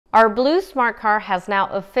Our blue smart car has now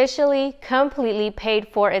officially completely paid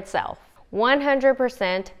for itself.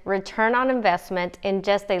 100% return on investment in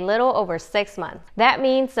just a little over 6 months. That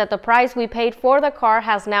means that the price we paid for the car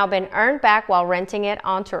has now been earned back while renting it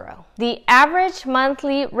on TURO. The average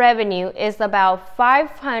monthly revenue is about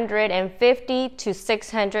 $550 to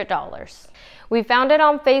 $600. We found it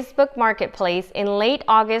on Facebook Marketplace in late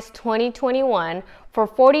August 2021 for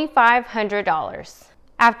 $4,500.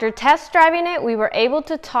 After test driving it, we were able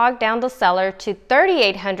to talk down the seller to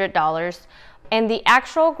 $3,800, and the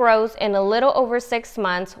actual gross in a little over 6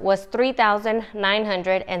 months was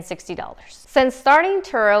 $3,960. Since starting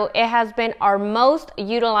TURO, it has been our most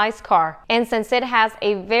utilized car, and since it has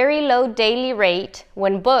a very low daily rate,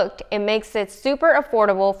 when booked, it makes it super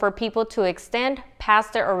affordable for people to extend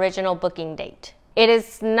past their original booking date. It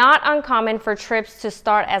is not uncommon for trips to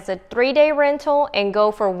start as a 3-day rental and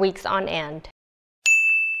go for weeks on end.